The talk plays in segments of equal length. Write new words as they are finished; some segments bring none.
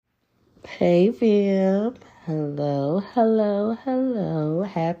Hey, fam. Hello, hello, hello.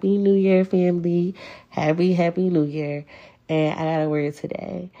 Happy New Year, family. Happy New Year. And I got a word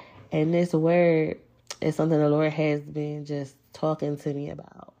today. And this word is something the Lord has been just talking to me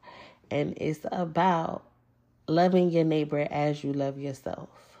about. And it's about loving your neighbor as you love yourself.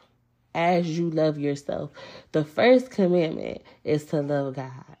 As you love yourself. The first commandment is to love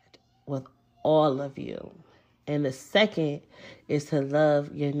God with all of you. And the second is to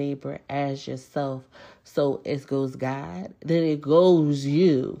love your neighbor as yourself. So it goes God, then it goes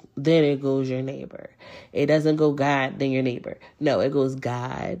you, then it goes your neighbor. It doesn't go God, then your neighbor. No, it goes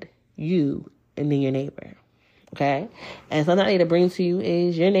God, you, and then your neighbor. Okay? And something I need to bring to you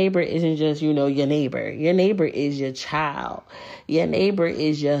is your neighbor isn't just, your neighbor. Your neighbor is your child. Your neighbor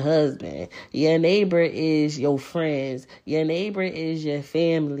is your husband. Your neighbor is your friends. Your neighbor is your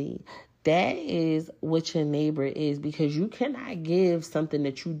family. That is what your neighbor is, because you cannot give something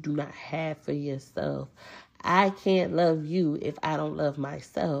that you do not have for yourself. I can't love you if I don't love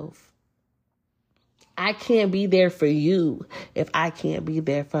myself. I can't be there for you if I can't be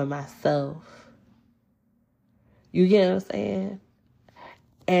there for myself. You get what I'm saying?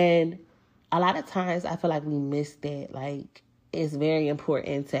 And a lot of times I feel like we miss that. Like, it's very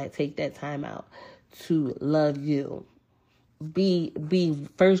important to take that time out to love you. Be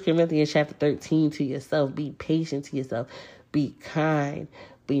 1 Corinthians chapter 13 to yourself. Be patient to yourself. Be kind.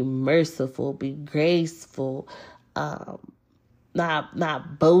 Be merciful. Be graceful. Not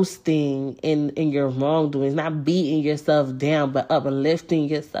boasting in your wrongdoings. Not beating yourself down, but uplifting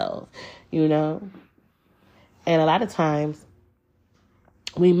yourself. And a lot of times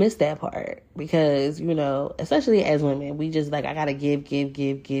we miss that part because, especially as women, we just I gotta give. And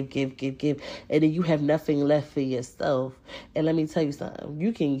then you have nothing left for yourself. And let me tell you something.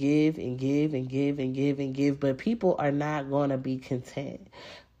 You can give and give and give and give and give, but people are not going to be content.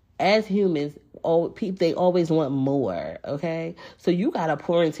 As humans, they always want more, okay? So you got to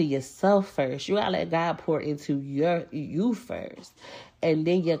pour into yourself first. You got to let God pour into you first. And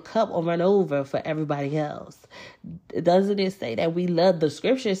then your cup will run over for everybody else. Doesn't it say that the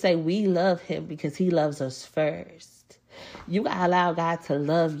scriptures say we love him because he loves us first? You got to allow God to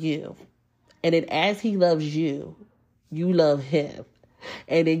love you. And then as he loves you, you love him.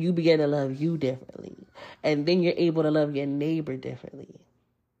 And then you begin to love you differently. And then you're able to love your neighbor differently.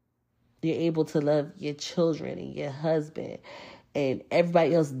 You're able to love your children and your husband and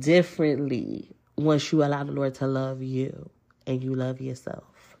everybody else differently once you allow the Lord to love you and you love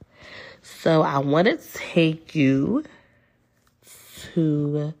yourself. So I want to take you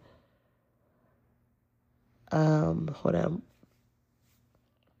to, hold on.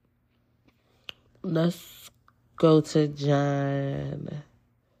 Let's go to John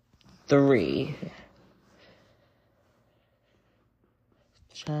 3.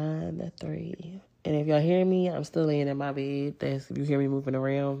 John 3. And if y'all hear me, I'm still laying in my bed. That's if you hear me moving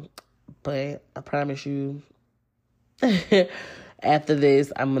around. But I promise you, after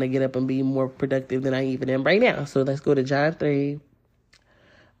this, I'm going to get up and be more productive than I even am right now. So let's go to John 3,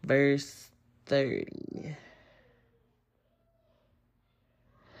 verse 30.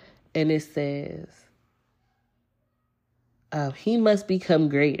 And it says, he must become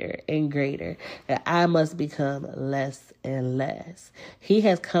greater and greater, and I must become less and less. He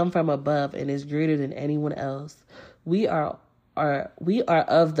has come from above and is greater than anyone else. We are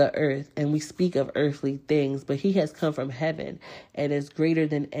of the earth, and we speak of earthly things, but he has come from heaven and is greater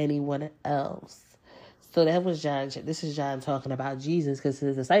than anyone else. So that was John. This is John talking about Jesus, because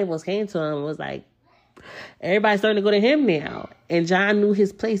his disciples came to him and was like, everybody's starting to go to him now. And John knew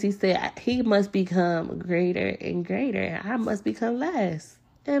his place. He said, he must become greater and greater. I must become less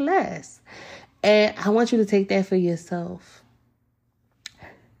and less. And I want you to take that for yourself.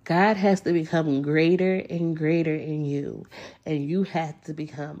 God has to become greater and greater in you. And you have to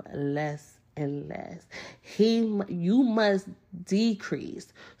become less and less. You must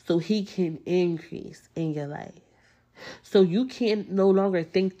decrease so he can increase in your life. So you can't no longer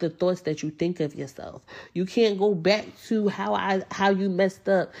think the thoughts that you think of yourself. You can't go back to how you messed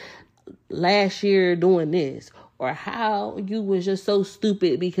up last year doing this, or how you was just so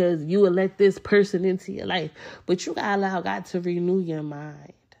stupid because you would let this person into your life. But you gotta allow God to renew your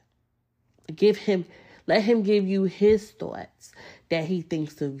mind. Let him give you his thoughts that he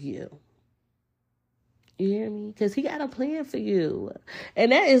thinks of you. You hear me? Because he got a plan for you.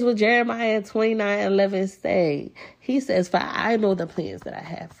 And that is what Jeremiah 29:11 say. He says, for I know the plans that I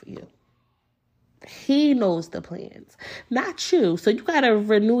have for you. He knows the plans, not you. So you got to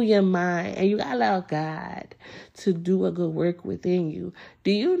renew your mind, and you got to allow God to do a good work within you.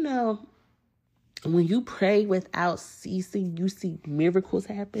 Do you know When you pray without ceasing, you see miracles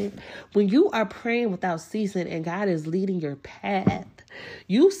happen. When you are praying without ceasing and God is leading your path,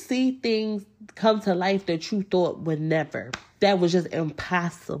 you see things come to life that you thought would never. That was just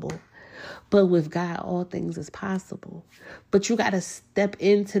impossible. But with God, all things is possible. But you got to step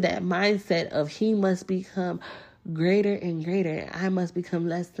into that mindset of he must become greater and greater, and I must become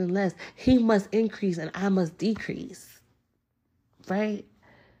less and less. He must increase and I must decrease. Right?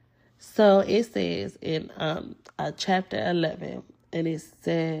 So it says in chapter 11, and it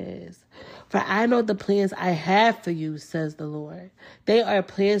says, "For I know the plans I have for you, says the Lord. They are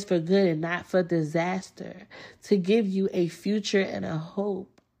plans for good and not for disaster, to give you a future and a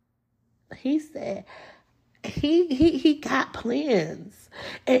hope." He said, he got plans.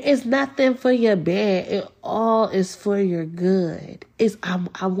 It's nothing for your bad. It all is for your good.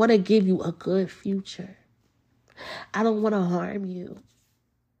 I want to give you a good future. I don't want to harm you.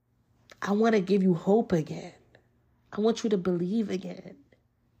 I want to give you hope again. I want you to believe again.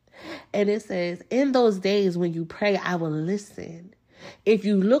 And it says, "In those days when you pray, I will listen. If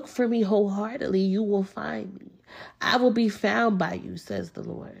you look for me wholeheartedly, you will find me. I will be found by you, says the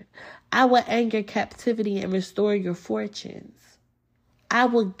Lord. I will end your captivity and restore your fortunes. I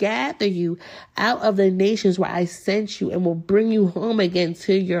will gather you out of the nations where I sent you and will bring you home again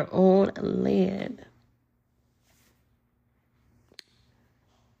to your own land."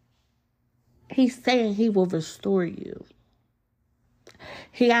 He's saying he will restore you.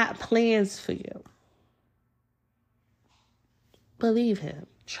 He got plans for you. Believe him.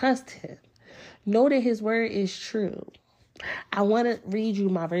 Trust him. Know that his word is true. I want to read you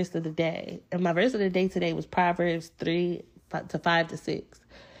my verse of the day. And my verse of the day today was Proverbs 3:5-6.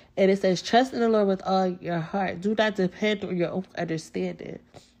 And it says, "Trust in the Lord with all your heart. Do not depend on your own understanding.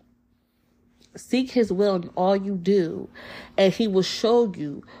 Seek his will in all you do, and he will show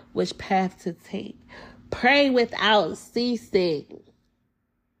you which path to take. Pray without ceasing.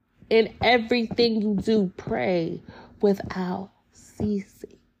 In everything you do, pray without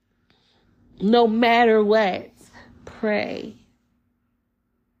ceasing." No matter what, pray.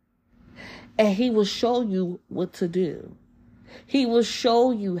 And he will show you what to do. He will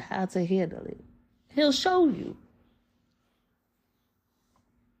show you how to handle it. He'll show you.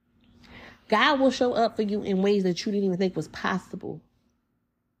 God will show up for you in ways that you didn't even think was possible.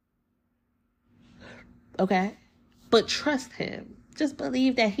 Okay? But trust him. Just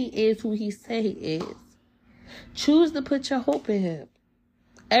believe that he is who he say he is. Choose to put your hope in him.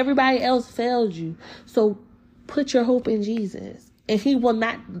 Everybody else failed you. So put your hope in Jesus. And he will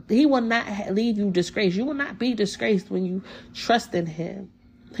not leave you disgraced. You will not be disgraced when you trust in him.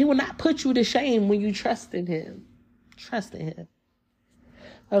 He will not put you to shame when you trust in him. Trust in him.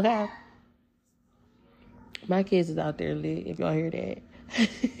 Okay? My kids is out there lit, if y'all hear that.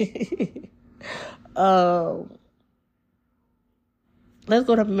 Let's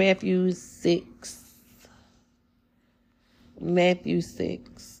go to Matthew 6. Matthew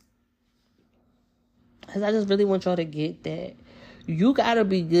 6. Because I just really want y'all to get that. You got to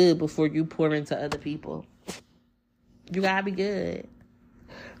be good before you pour into other people. You got to be good.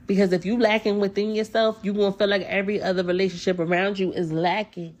 Because if you lacking within yourself, you're going to feel like every other relationship around you is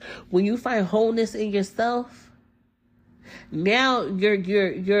lacking. When you find wholeness in yourself, now you're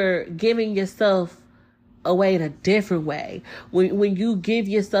giving yourself away in a different way. When you give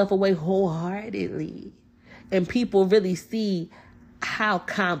yourself away wholeheartedly, and people really see how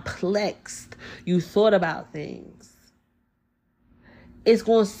complex you thought about things, it's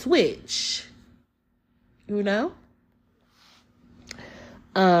going to switch. You know?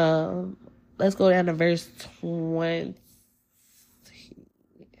 Let's go down to verse 20.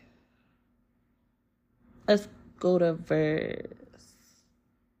 Let's go to verse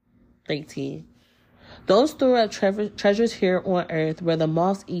 19. Don't store up treasures here on earth, where the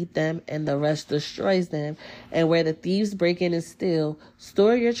moths eat them and the rust destroys them, and where the thieves break in and steal.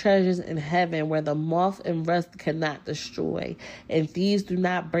 Store your treasures in heaven, where the moth and rust cannot destroy, and thieves do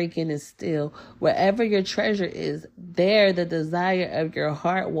not break in and steal. Wherever your treasure is, there the desire of your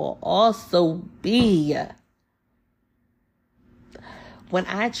heart will also be. When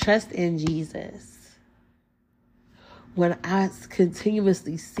I trust in Jesus, when I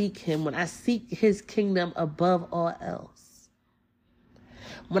continuously seek him, when I seek his kingdom above all else,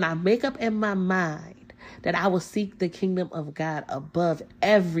 when I make up in my mind that I will seek the kingdom of God above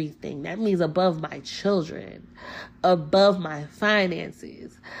everything, that means above my children, above my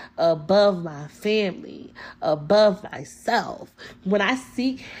finances, above my family, above myself, when I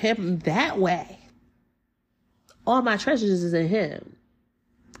seek him that way, all my treasures is in him.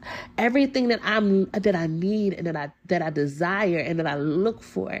 Everything that I need and that I desire and that I look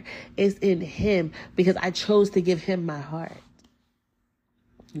for is in him, because I chose to give him my heart.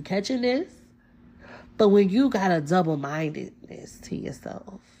 You catching this? But when you got a double-mindedness to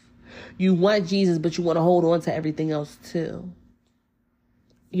yourself, you want Jesus, but you want to hold on to everything else too.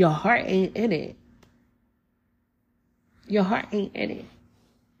 Your heart ain't in it. Your heart ain't in it.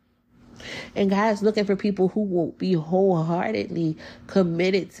 And God's looking for people who will be wholeheartedly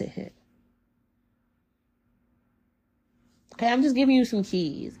committed to him. Okay, I'm just giving you some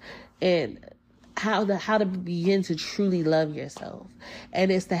keys and how to begin to truly love yourself.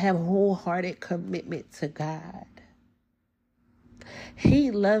 And it's to have wholehearted commitment to God.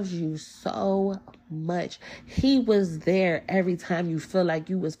 He loves you so much. He was there every time you feel like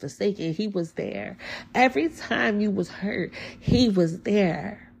you was forsaken. He was there. Every time you was hurt, he was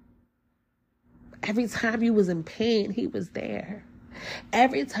there. Every time you was in pain, he was there.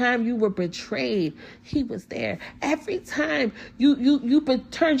 Every time you were betrayed, he was there. Every time you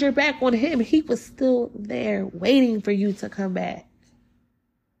turned your back on him, he was still there waiting for you to come back.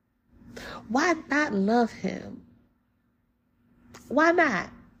 Why not love him? Why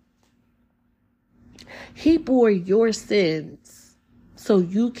not? He bore your sins so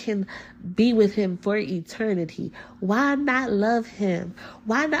you can be with him for eternity. Why not love him?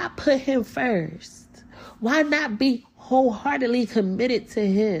 Why not put him first? Why not be wholeheartedly committed to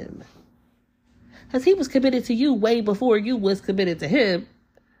him? Because he was committed to you way before you was committed to him.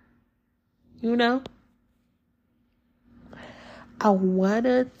 You know? I want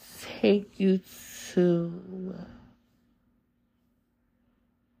to take you to...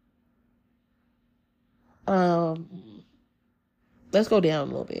 let's go down a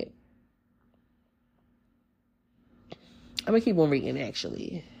little bit. I'm going to keep on reading,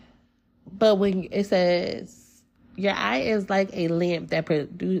 actually. But when it says, your eye is like a lamp that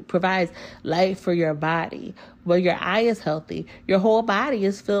provides light for your body. When your eye is healthy, your whole body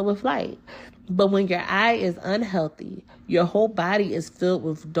is filled with light. But when your eye is unhealthy, your whole body is filled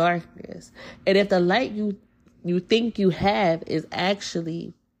with darkness. And if the light you think you have is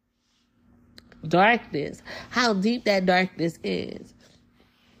actually darkness, how deep that darkness is.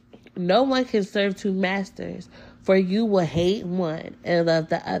 No one can serve two masters, for you will hate one and love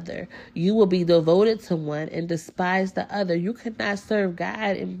the other. You will be devoted to one and despise the other. You cannot serve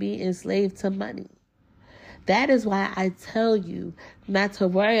God and be enslaved to money. That is why I tell you not to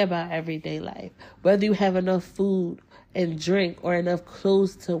worry about everyday life, whether you have enough food and drink or enough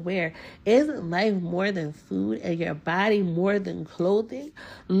clothes to wear. Isn't life more than food and your body more than clothing?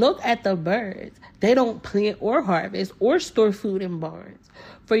 Look at the birds. They don't plant or harvest or store food in barns,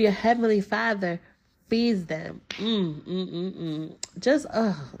 for your heavenly Father feeds them. That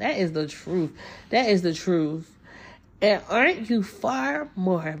is the truth. That is the truth. And aren't you far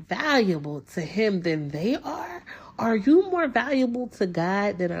more valuable to him than they are? Are you more valuable to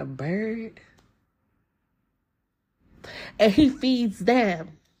God than a bird? And he feeds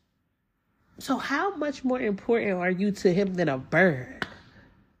them. So how much more important are you to him than a bird?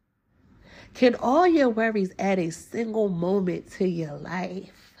 Can all your worries add a single moment to your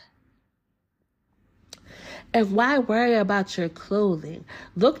life? And why worry about your clothing?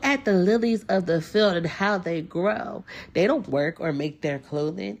 Look at the lilies of the field and how they grow. They don't work or make their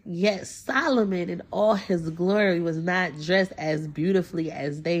clothing. Yet Solomon in all his glory was not dressed as beautifully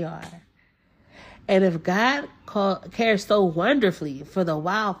as they are. And if God cares so wonderfully for the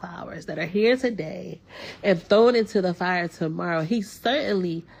wildflowers that are here today and thrown into the fire tomorrow, he will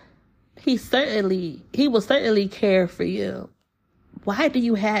certainly care for you. Why do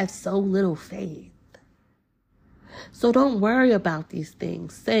you have so little faith? So don't worry about these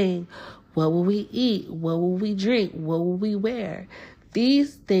things, saying, what will we eat? What will we drink? What will we wear?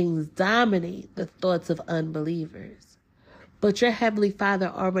 These things dominate the thoughts of unbelievers. But your heavenly Father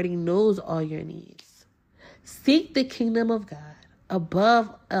already knows all your needs. Seek the kingdom of God above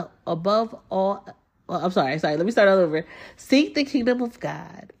all. I'm sorry. Let me start all over. Seek the kingdom of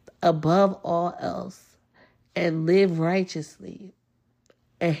God above all else and live righteously,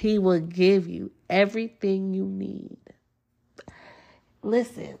 and he will give you everything you need.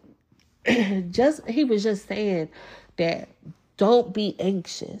 Listen, he was just saying that don't be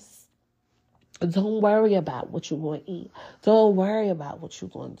anxious. Don't worry about what you're going to eat. Don't worry about what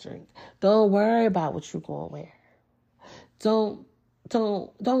you're going to drink. Don't worry about what you're going to wear. Don't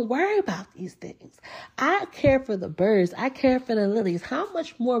worry about these things. I care for the birds. I care for the lilies. How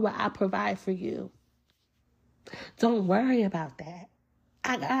much more will I provide for you? Don't worry about that.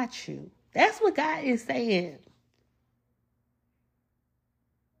 I got you. That's what God is saying.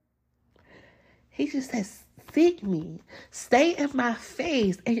 He just says, Seek me. Stay in my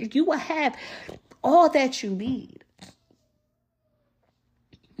face, and you will have all that you need.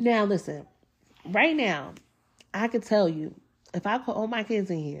 Now, listen. Right now, I could tell you, if I put all my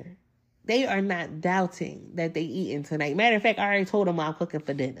kids in here, they are not doubting that they eating tonight. Matter of fact, I already told them I'm cooking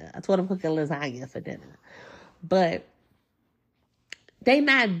for dinner. I told them I'm cooking lasagna for dinner. But they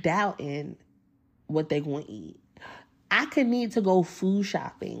not doubting what they going to eat. I could need to go food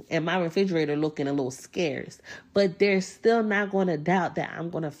shopping and my refrigerator looking a little scarce, but they're still not going to doubt that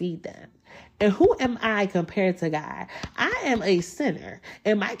I'm going to feed them. And who am I compared to God? I am a sinner,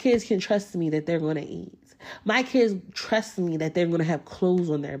 and my kids can trust me that they're going to eat. My kids trust me that they're going to have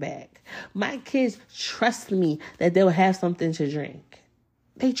clothes on their back. My kids trust me that they'll have something to drink.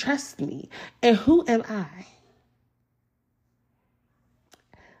 They trust me. And who am I?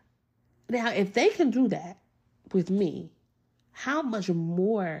 Now, if they can do that with me, how much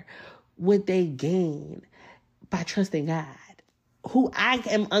more would they gain by trusting God? Who I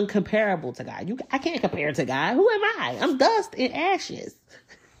am uncomparable to God. I can't compare to God. Who am I? I'm dust and ashes.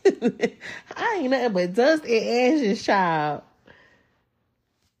 I ain't nothing but dust and ashes, child.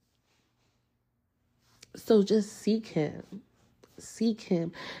 So just seek him. Seek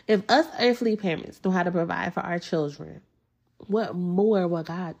him. If us earthly parents know how to provide for our children, what more will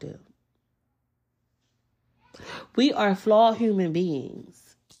God do? We are flawed human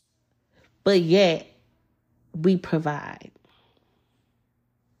beings, but yet we provide.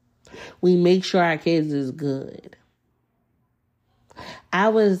 We make sure our kids is good.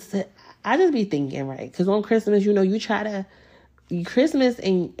 I just be thinking, right? Because on Christmas, you try to, Christmas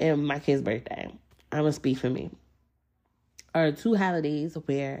and my kid's birthday, I'm going to speak for me, are two holidays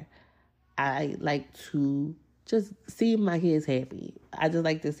where I like to just see my kids happy. I just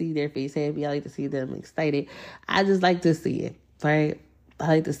like to see their face happy. I like to see them excited. I just like to see it, right? I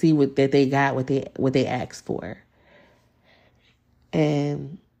like to see that they got what they asked for.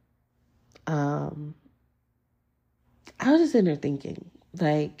 And I was just in there thinking,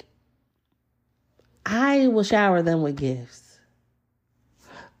 like, I will shower them with gifts,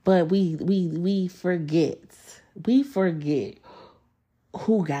 but we forget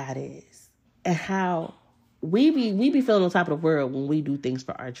who God is and how we be feeling on top of the world when we do things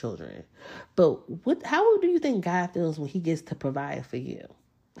for our children. But how do you think God feels when he gets to provide for you?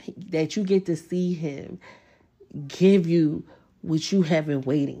 That you get to see him give you what you have been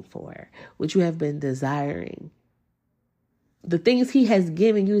waiting for, what you have been desiring. The things he has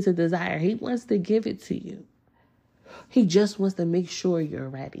given you to desire, he wants to give it to you. He just wants to make sure you're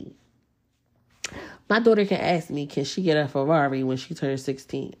ready. My daughter can ask me, can she get a Ferrari when she turns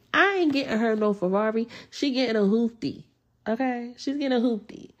 16? I ain't getting her no Ferrari. She getting a hoopty. Okay? She's getting a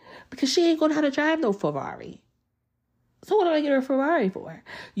hoopty. Because she ain't going to know how to drive no Ferrari. So what do I get her a Ferrari for?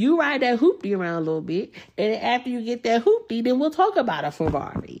 You ride that hoopty around a little bit, and after you get that hoopty, then we'll talk about a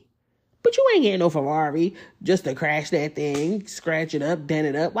Ferrari. But you ain't getting no Ferrari just to crash that thing, scratch it up, dent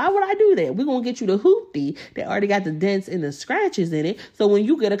it up. Why would I do that? We're going to get you the hoopty that already got the dents and the scratches in it. So when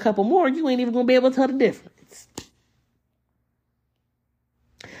you get a couple more, you ain't even going to be able to tell the difference.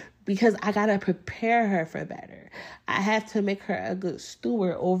 Because I got to prepare her for better. I have to make her a good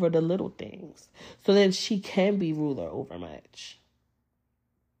steward over the little things so that she can be ruler over much.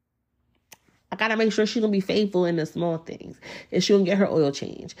 I got to make sure she's going to be faithful in the small things. Is she going to get her oil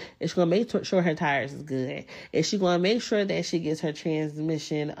change? Is she going to make sure her tires is good? Is she going to make sure that she gets her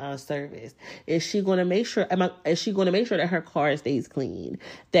transmission service? Is she going to make sure that her car stays clean?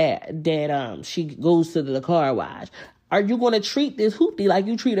 That she goes to the car wash? Are you going to treat this hoopty like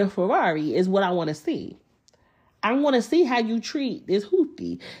you treat a Ferrari is what I want to see. I want to see how you treat this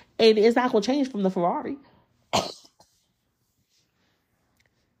hoopty. And it's not going to change from the Ferrari.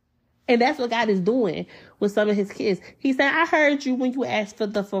 And that's what God is doing with some of his kids. He said, I heard you when you asked for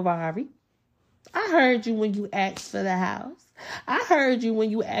the Ferrari. I heard you when you asked for the house. I heard you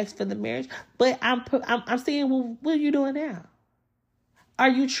when you asked for the marriage. But I'm saying, well, what are you doing now? Are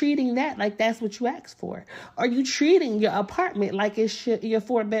you treating that like that's what you asked for? Are you treating your apartment like it's your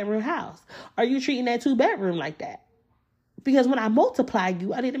 4-bedroom house? Are you treating that 2-bedroom like that? Because when I multiply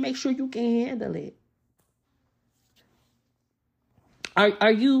you, I need to make sure you can handle it.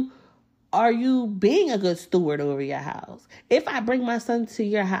 Are you being a good steward over your house? If I bring my son to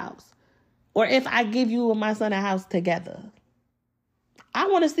your house, or if I give you and my son a house together, I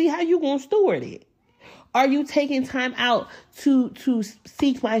want to see how you going to steward it. Are you taking time out to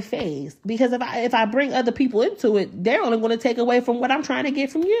seek my face? Because if I bring other people into it, they're only going to take away from what I'm trying to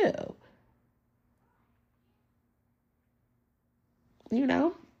get from you. You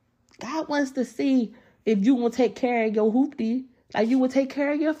know, God wants to see if you will take care of your hoopty like you would take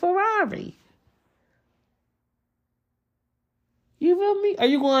care of your Ferrari. You feel me? Are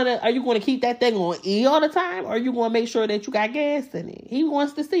you going to keep that thing on E all the time? Or are you going to make sure that you got gas in it? He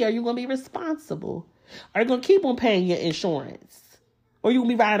wants to see, are you going to be responsible? Are you going to keep on paying your insurance? Or you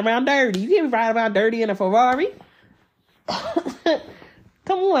going to be riding around dirty? You can't be riding around dirty in a Ferrari.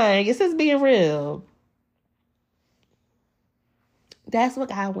 Come on, it's just being real. That's what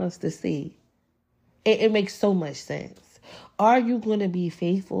God wants to see. It makes so much sense. Are you going to be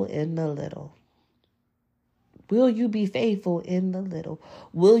faithful in the little? Will you be faithful in the little?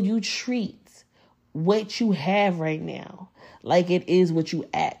 Will you treat what you have right now like it is what you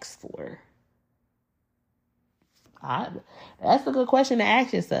asked for? That's a good question to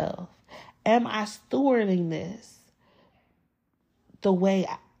ask yourself. Am I stewarding this the way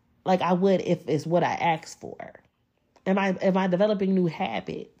I would if it's what I asked for? Am I developing new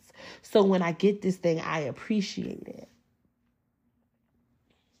habits so when I get this thing, I appreciate it?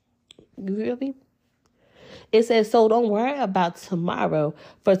 You feel me? It says, so don't worry about tomorrow,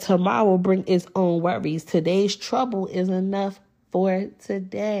 for tomorrow will bring its own worries. Today's trouble is enough for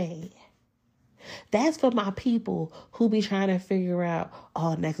today. That's for my people who be trying to figure out,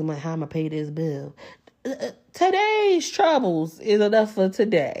 next month, how I'm going to pay this bill. Today's troubles is enough for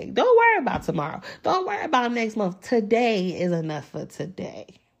today. Don't worry about tomorrow. Don't worry about next month. Today is enough for today.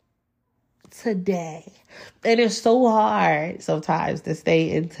 Today. And it's so hard sometimes to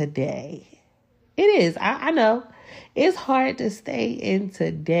stay in today. It is. I know. It's hard to stay in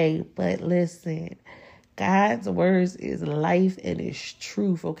today. But listen, God's words is life and it's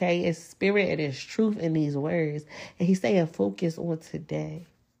truth, okay? It's spirit and it's truth in these words. And he's saying focus on today.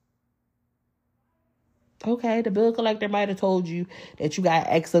 Okay, the bill collector might have told you that you got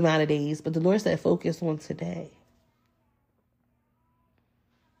X amount of days, but the Lord said focus on today.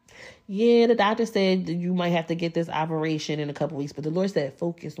 Yeah, the doctor said that you might have to get this operation in a couple weeks, but the Lord said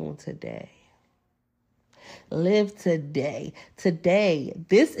focus on today. Live today. Today,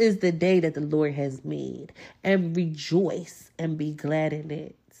 this is the day that the Lord has made, and rejoice and be glad in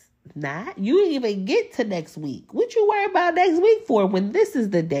it. Not, you didn't even get to next week. What you worry about next week for when this is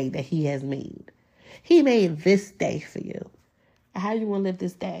the day that he has made? He made this day for you. How you want to live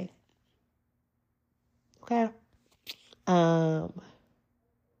this day? Okay.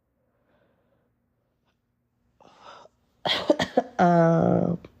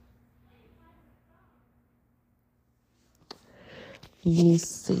 Let me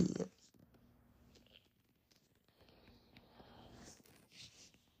see.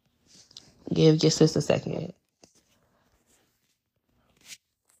 Give just a second.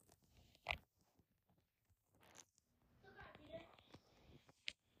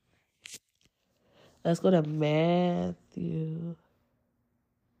 Let's go to Matthew.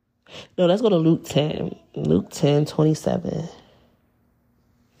 No, let's go to Luke 10. Luke 10:27.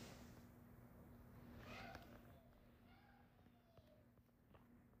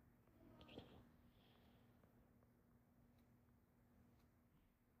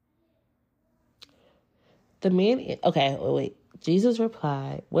 The man, okay, wait. Jesus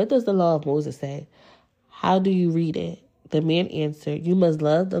replied, what does the law of Moses say? How do you read it? The man answered, you must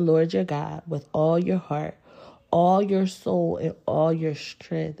love the Lord your God with all your heart, all your soul, and all your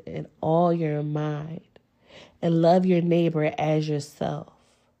strength, and all your mind, and love your neighbor as yourself.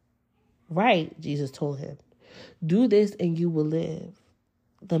 Right, Jesus told him. Do this and you will live.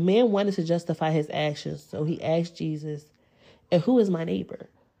 The man wanted to justify his actions, so he asked Jesus, and who is my neighbor?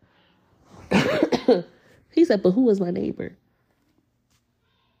 He said, but who is my neighbor?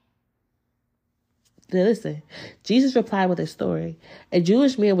 Now listen, Jesus replied with a story. A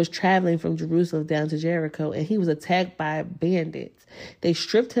Jewish man was traveling from Jerusalem down to Jericho, and he was attacked by bandits. They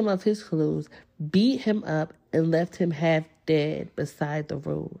stripped him of his clothes, beat him up, and left him half dead beside the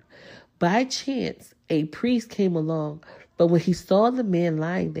road. By chance, a priest came along, but when he saw the man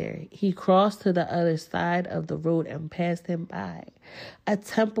lying there, he crossed to the other side of the road and passed him by. A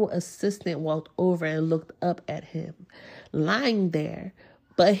temple assistant walked over and looked up at him, lying there,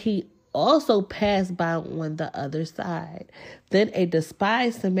 but he also passed by on the other side. Then a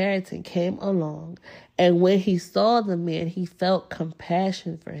despised Samaritan came along, and when he saw the man, he felt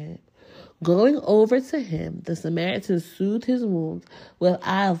compassion for him. Going over to him, the Samaritan soothed his wounds with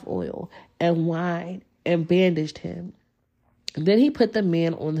olive oil and wine and bandaged him. Then he put the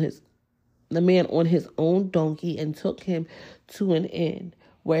man on his own donkey and took him to an inn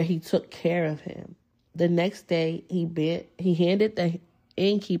where he took care of him. The next day, he handed the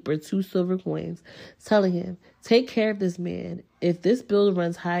innkeeper 2 silver coins, telling him, take care of this man. If this bill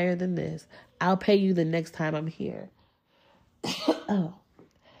runs higher than this, I'll pay you the next time I'm here. Oh.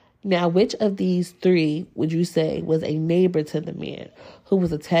 Now, which of these 3 would you say was a neighbor to the man who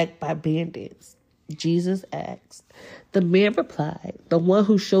was attacked by bandits? Jesus asked. The man replied, the one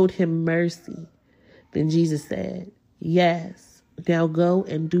who showed him mercy. Then Jesus said, yes, now go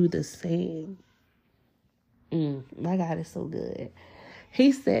and do the same. My God is so good.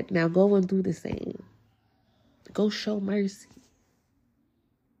 He said, now go and do the same. Go show mercy.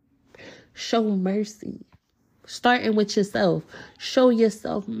 Show mercy. Starting with yourself. Show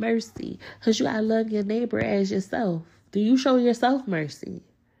yourself mercy. Because you gotta love your neighbor as yourself. Do you show yourself mercy?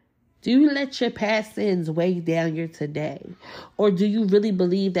 Do you let your past sins weigh down your today? Or do you really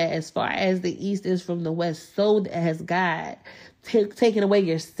believe that as far as the east is from the west, so has God taken away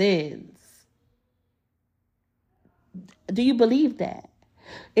your sins? Do you believe that?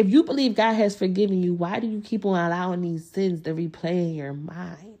 If you believe God has forgiven you, why do you keep on allowing these sins to replay in your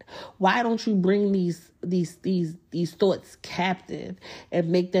mind? Why don't you bring these thoughts captive and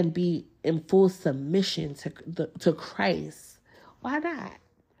make them be in full submission to Christ? Why not?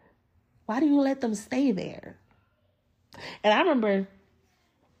 Why do you let them stay there? And I remember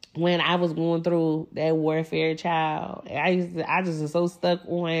when I was going through that warfare, child, I just was so stuck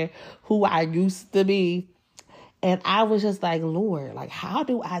on who I used to be. And I was just like, Lord, like, how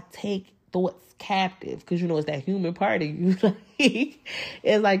do I take thoughts captive? Because, it's that human part of you.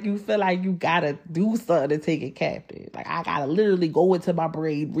 It's like you feel like you got to do something to take it captive. Like, I got to literally go into my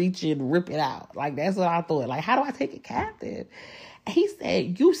brain, reach in, rip it out. Like, that's what I thought. Like, how do I take it captive? And he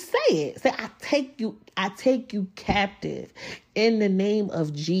said, you say it. Say, I take you captive in the name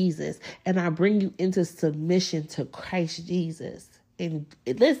of Jesus. And I bring you into submission to Christ Jesus. And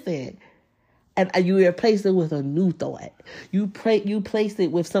listen, and you replace it with a new thought. You place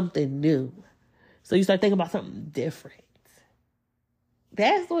it with something new. So you start thinking about something different.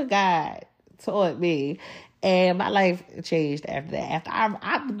 That's what God taught me. And my life changed after that. After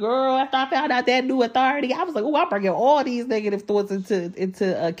I found out that new authority, I was like, oh, I'm bringing all these negative thoughts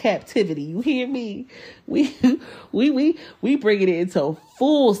into captivity. You hear me? We bringing it into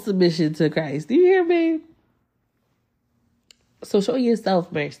full submission to Christ. Do you hear me? So show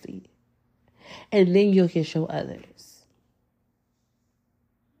yourself mercy. And then you can show others.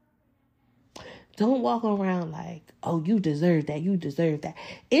 Don't walk around like, oh, you deserve that. You deserve that.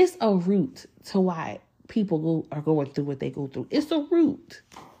 It's a root to why people are going through what they go through. It's a root.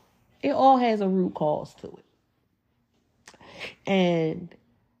 It all has a root cause to it. And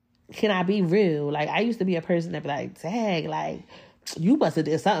can I be real? Like, I used to be a person that be like, dang, like, you must have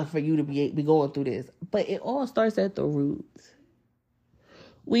did something for you to be going through this. But it all starts at the root.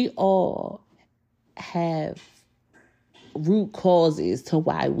 We all have root causes to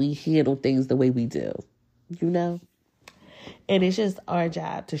why we handle things the way we do, And it's just our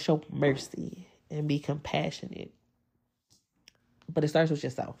job to show mercy and be compassionate. But it starts with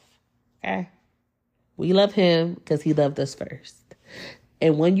yourself, okay? We love him because he loved us first.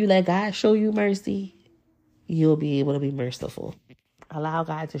 And when you let God show you mercy, you'll be able to be merciful. Allow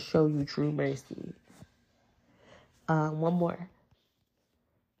God to show you true mercy. One more.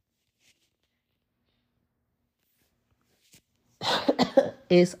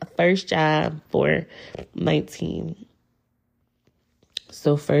 It's 1 John 4:19.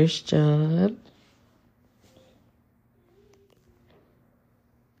 So 1 John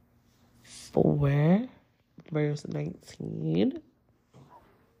 4 verse 19.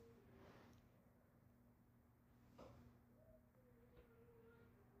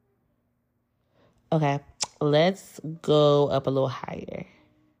 Okay, let's go up a little higher.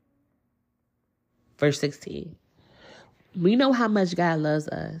 Verse 16. We know how much God loves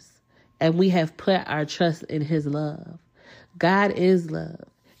us, and we have put our trust in his love. God is love,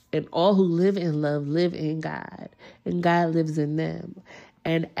 and all who live in love live in God, and God lives in them.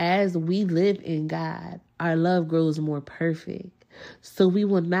 And as we live in God, our love grows more perfect. So we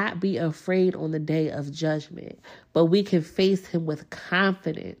will not be afraid on the day of judgment, but we can face him with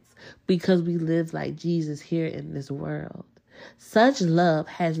confidence because we live like Jesus here in this world. Such love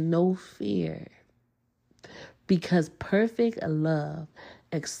has no fear, because perfect love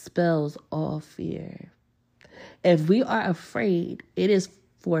expels all fear. If we are afraid, it is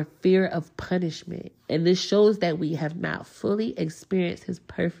for fear of punishment. And this shows that we have not fully experienced his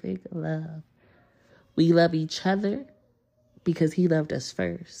perfect love. We love each other because he loved us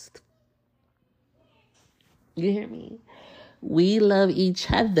first. You hear me? We love each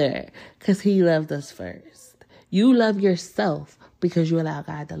other because he loved us first. You love yourself because you allow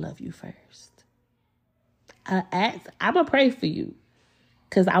God to love you first. I'm going to pray for you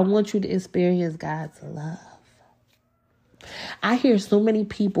because I want you to experience God's love. I hear so many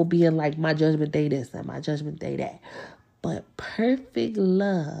people being like, my judgment day this and my judgment day that. But perfect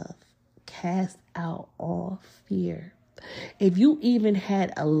love casts out all fear. If you even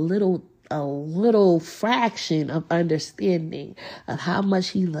had a little a little fraction of understanding of how much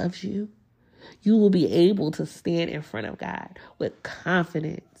he loves you, you will be able to stand in front of God with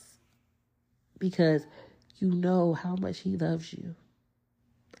confidence because you know how much he loves you.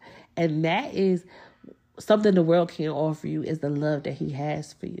 And that is something the world can't offer you, is the love that he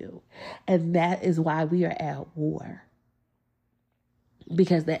has for you. And that is why we are at war.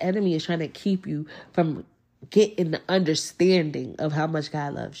 Because the enemy is trying to keep you from getting the understanding of how much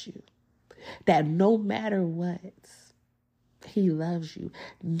God loves you. That no matter what, he loves you.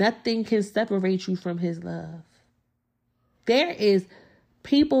 Nothing can separate you from his love. There is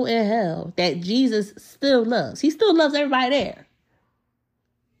people in hell that Jesus still loves. He still loves everybody there.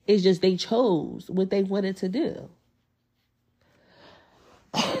 It's just they chose what they wanted to do.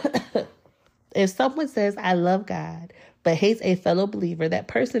 If someone says, I love God, but hates a fellow believer, that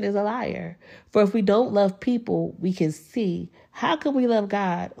person is a liar. For if we don't love people we can see, how can we love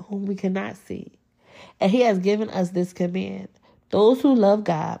God whom we cannot see? And he has given us this command. Those who love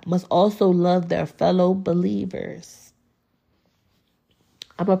God must also love their fellow believers.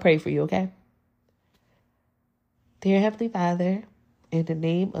 I'm going to pray for you, okay? Dear Heavenly Father, in the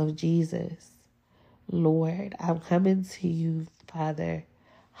name of Jesus, Lord, I'm coming to you, Father,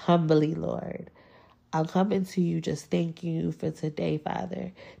 humbly, Lord. I'm coming to you just thanking you for today,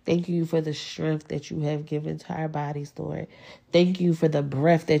 Father. Thank you for the strength that you have given to our bodies, Lord. Thank you for the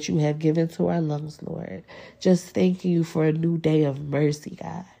breath that you have given to our lungs, Lord. Just thank you for a new day of mercy,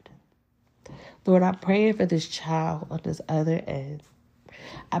 God. Lord, I'm praying for this child on this other end.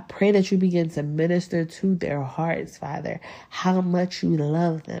 I pray that you begin to minister to their hearts, Father, how much you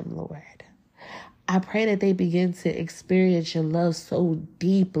love them, Lord. I pray that they begin to experience your love so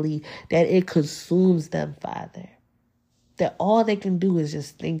deeply that it consumes them, Father. That all they can do is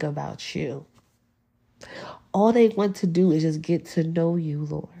just think about you. All they want to do is just get to know you,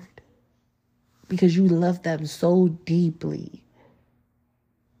 Lord. Because you love them so deeply.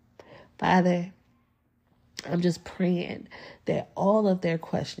 Father, I'm just praying that all of their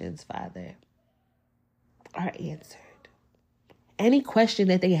questions, Father, are answered. Any question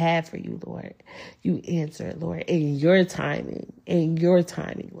that they have for you, Lord, you answer it, Lord, in your timing,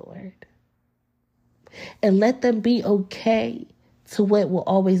 Lord. And let them be okay to what will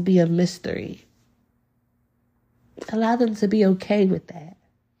always be a mystery. Allow them to be okay with that.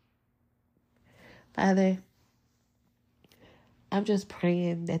 Father, I'm just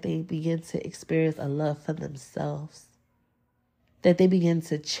praying that they begin to experience a love for themselves. That they begin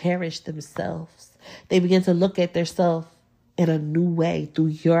to cherish themselves. They begin to look at themselves in a new way through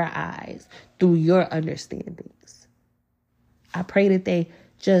your eyes, through your understandings. I pray that they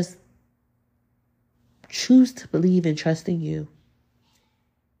just choose to believe and trust in you.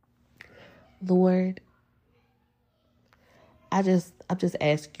 Lord, I'm just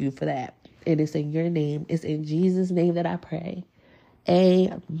asking you for that. And it's in your name. It's in Jesus' name that I pray.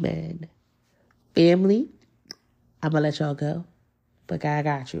 Amen. Family, I'm going to let y'all go. But God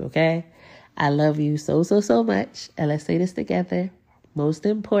got you, okay? I love you so, so, so much. And let's say this together. Most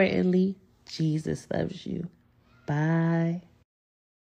importantly, Jesus loves you. Bye.